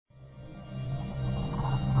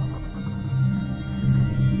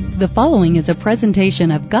The following is a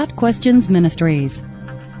presentation of Got Questions Ministries.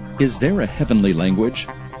 Is there a heavenly language?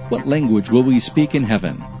 What language will we speak in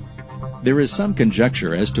heaven? There is some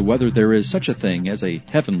conjecture as to whether there is such a thing as a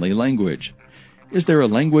heavenly language. Is there a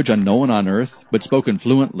language unknown on earth, but spoken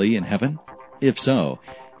fluently in heaven? If so,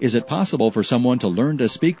 is it possible for someone to learn to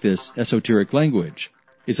speak this esoteric language?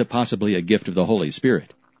 Is it possibly a gift of the Holy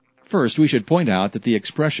Spirit? First, we should point out that the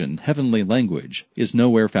expression heavenly language is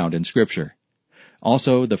nowhere found in Scripture.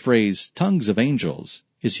 Also, the phrase tongues of angels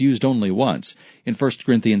is used only once in 1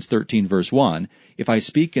 Corinthians 13 verse 1, "If I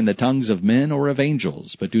speak in the tongues of men or of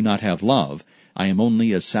angels, but do not have love, I am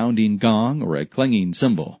only a sounding gong or a clanging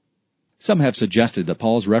cymbal." Some have suggested that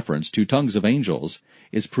Paul's reference to tongues of angels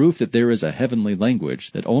is proof that there is a heavenly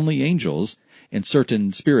language that only angels and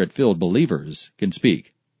certain spirit-filled believers can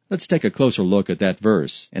speak. Let's take a closer look at that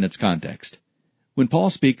verse and its context. When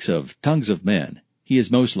Paul speaks of tongues of men, he is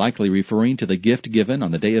most likely referring to the gift given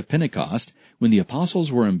on the day of Pentecost when the apostles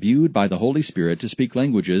were imbued by the Holy Spirit to speak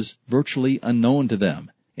languages virtually unknown to them.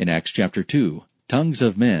 In Acts chapter 2, tongues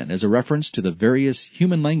of men is a reference to the various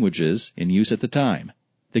human languages in use at the time.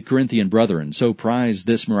 The Corinthian brethren so prized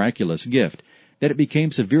this miraculous gift that it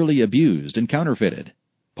became severely abused and counterfeited.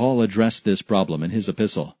 Paul addressed this problem in his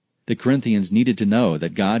epistle. The Corinthians needed to know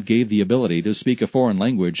that God gave the ability to speak a foreign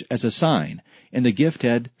language as a sign, and the gift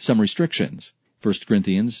had some restrictions. 1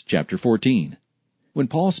 Corinthians chapter 14. When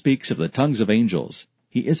Paul speaks of the tongues of angels,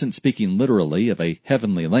 he isn't speaking literally of a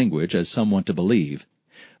heavenly language as some want to believe,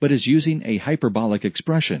 but is using a hyperbolic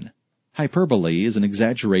expression. Hyperbole is an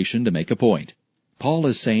exaggeration to make a point. Paul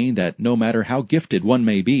is saying that no matter how gifted one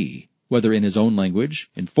may be, whether in his own language,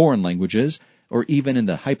 in foreign languages, or even in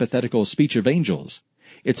the hypothetical speech of angels,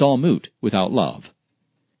 it's all moot without love.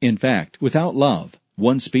 In fact, without love,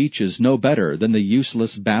 one's speech is no better than the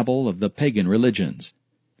useless babble of the pagan religions.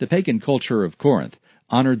 The pagan culture of Corinth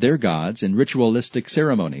honored their gods in ritualistic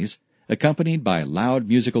ceremonies, accompanied by loud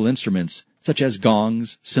musical instruments such as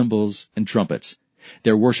gongs, cymbals, and trumpets.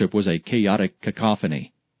 Their worship was a chaotic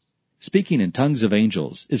cacophony. Speaking in tongues of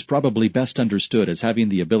angels is probably best understood as having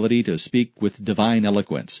the ability to speak with divine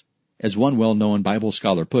eloquence. As one well-known Bible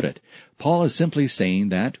scholar put it, Paul is simply saying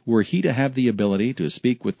that were he to have the ability to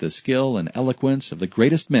speak with the skill and eloquence of the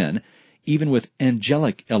greatest men, even with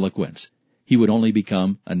angelic eloquence, he would only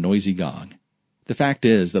become a noisy gong. The fact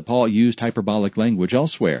is that Paul used hyperbolic language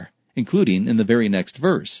elsewhere, including in the very next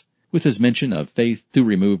verse, with his mention of faith to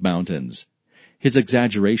remove mountains. His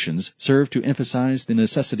exaggerations serve to emphasize the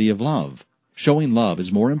necessity of love. Showing love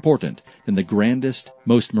is more important than the grandest,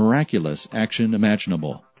 most miraculous action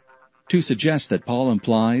imaginable. To suggest that Paul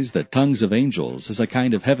implies that tongues of angels is a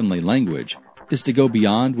kind of heavenly language is to go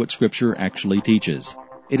beyond what Scripture actually teaches.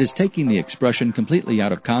 It is taking the expression completely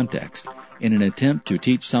out of context in an attempt to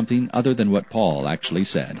teach something other than what Paul actually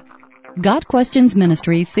said. Got Questions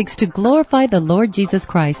Ministry seeks to glorify the Lord Jesus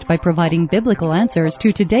Christ by providing biblical answers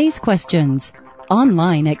to today's questions.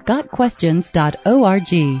 Online at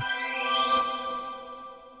gotquestions.org.